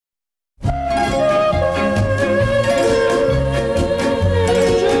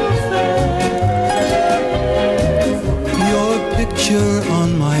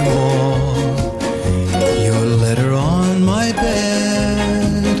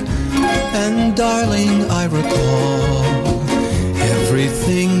And darling, I recall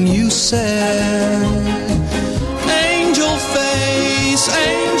everything you said. Angel face,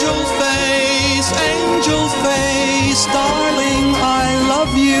 angel face, angel face, darling, I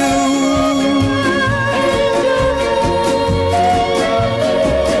love you.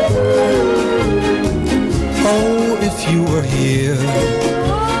 Oh, if you were here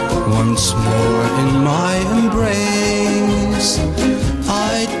once more in my embrace,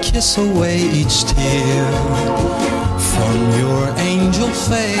 I'd kiss away each tear from your angel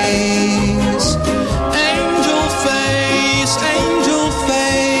face. Angel face, angel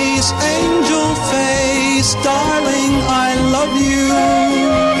face, angel face, darling, I love you.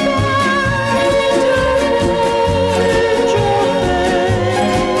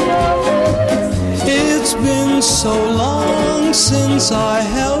 It's been so long since I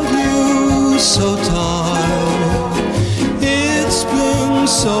held you so tight. It's been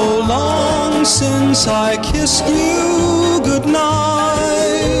so long since I kissed you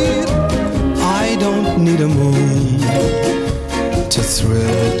goodnight. I don't need a moon to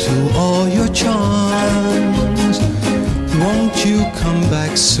thrill to all your charms. Won't you come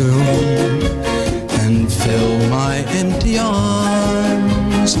back soon and fill my empty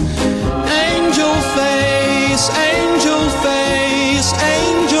arms? Angel face, angel face,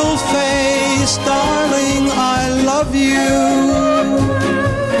 angel face, darling, I love you.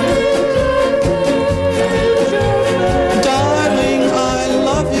 Darling, I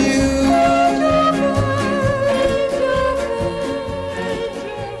love you.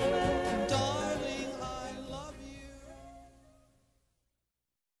 Darling, I love you.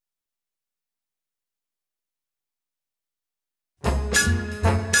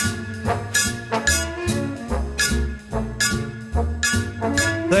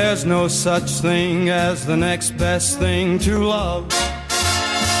 There's no such thing as the next best thing to love.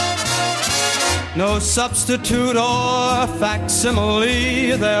 No substitute or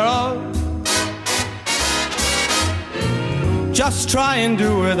facsimile thereof. Just try and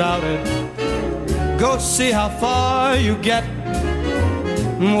do without it. Go see how far you get.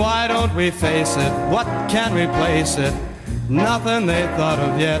 Why don't we face it? What can replace it? Nothing they thought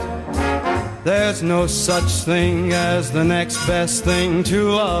of yet. There's no such thing as the next best thing to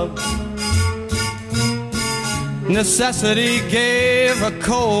love. Necessity gave a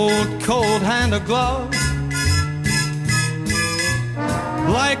cold, cold hand a glove.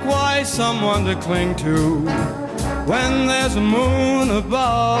 Likewise someone to cling to when there's a moon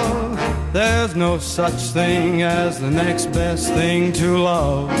above. There's no such thing as the next best thing to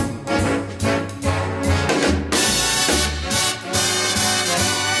love.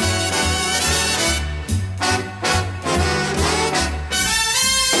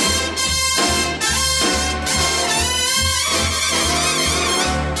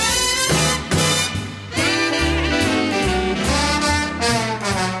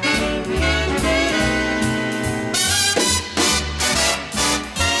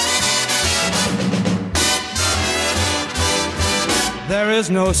 There is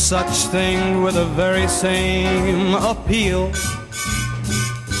no such thing with the very same appeal,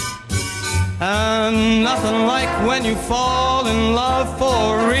 and nothing like when you fall in love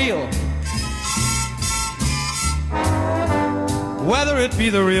for real. Whether it be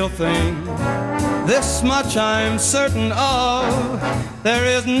the real thing, this much I'm certain of. There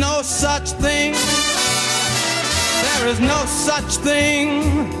is no such thing. There is no such thing.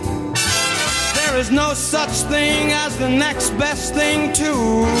 There is no such thing as the next best thing to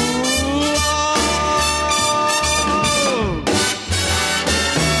love.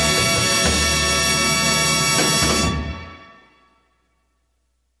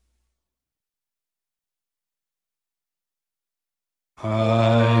 I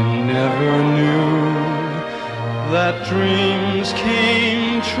never knew that dreams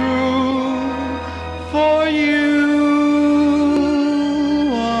came true. For you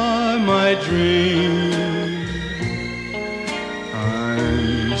are my dream.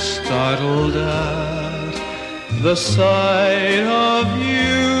 I'm startled at the sight of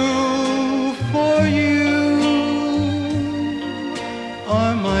you. For you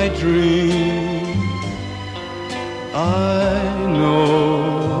are my dream. I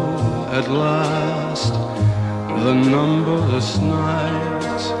know at last the numberless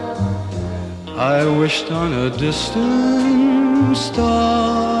nights I wished on a distant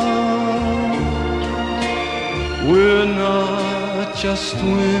star. We're not just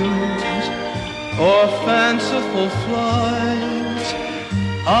whims or fanciful flights.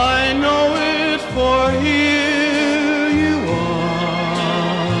 I know it, for here you are.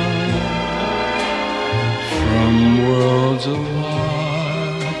 From worlds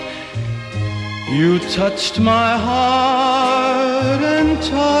apart, You touched my heart and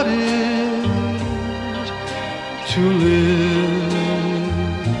taught it to live.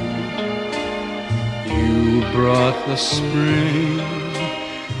 You brought the spring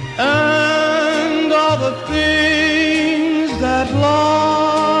and all the things that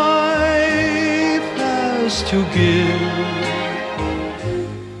life has to give.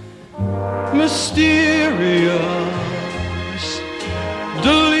 Mysterious,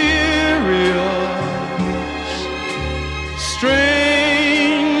 delirious,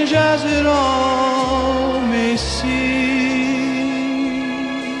 strange as it all may seem,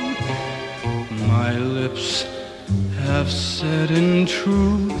 my lips have said in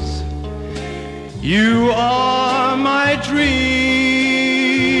truth, you are my dream,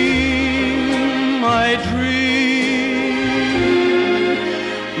 my dream,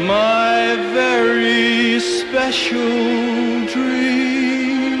 my very special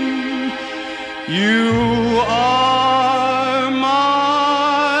dream. You are my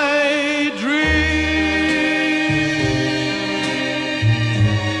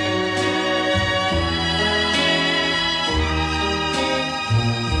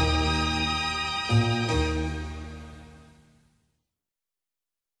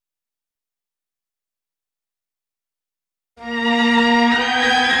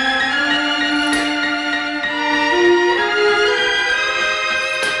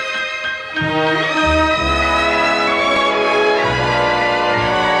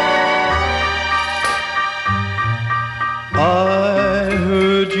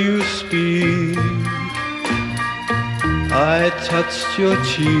touched your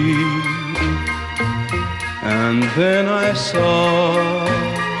cheek, and then I saw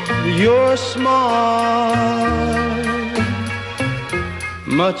your smile,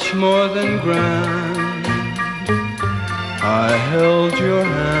 much more than grand. I held your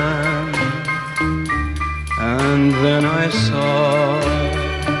hand, and then I saw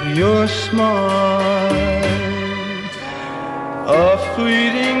your smile, a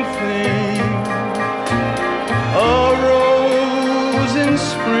fleeting thing, a rose in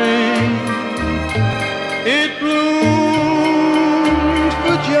spring. It bloomed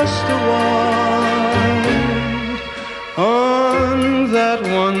for just a while on that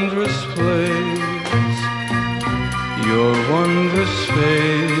wondrous place, your wondrous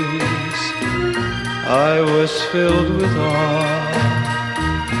face. I was filled with awe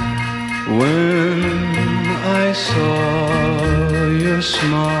when I saw your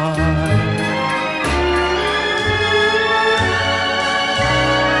smile.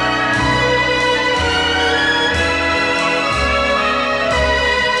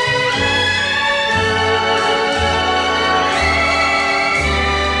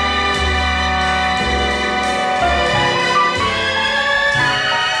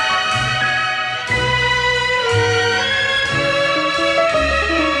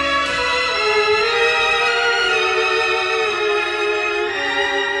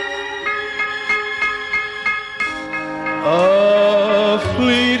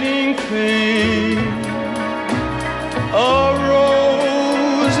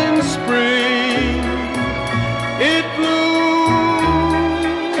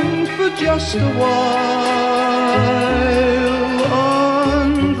 Just a while on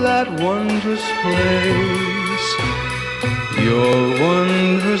that wondrous place, your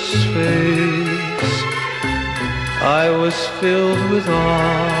wondrous face. I was filled with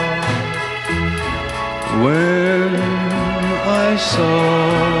awe when I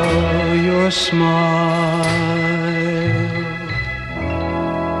saw your smile.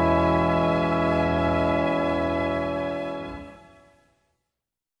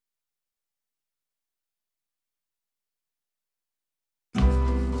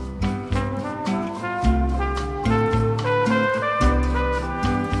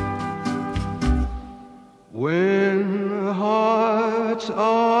 When hearts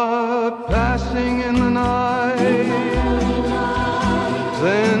are passing in the night,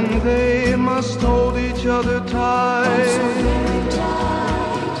 then they must hold each other tight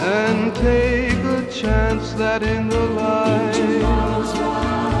and take a chance that in the light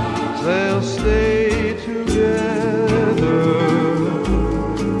they'll stay together,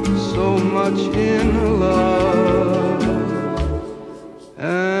 so much in love.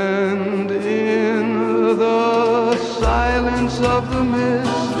 And in the silence of the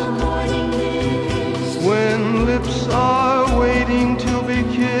mist, when lips are waiting to be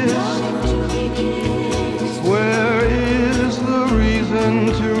kissed, where is the reason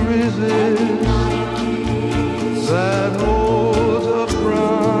to resist that holds a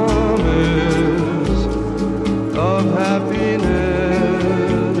promise of happiness?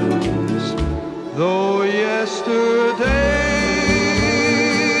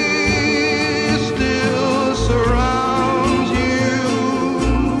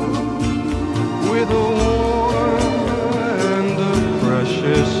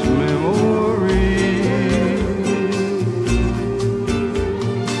 precious memory.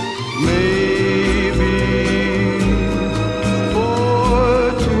 Maybe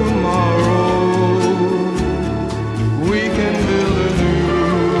for tomorrow we can build a new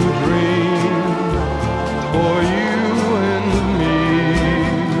dream for you and me.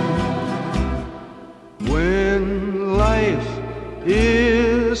 When life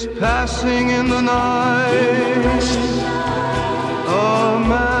is passing in the night, a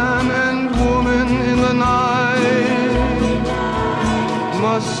man and woman in the night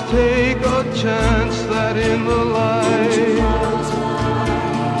must take a chance that in the light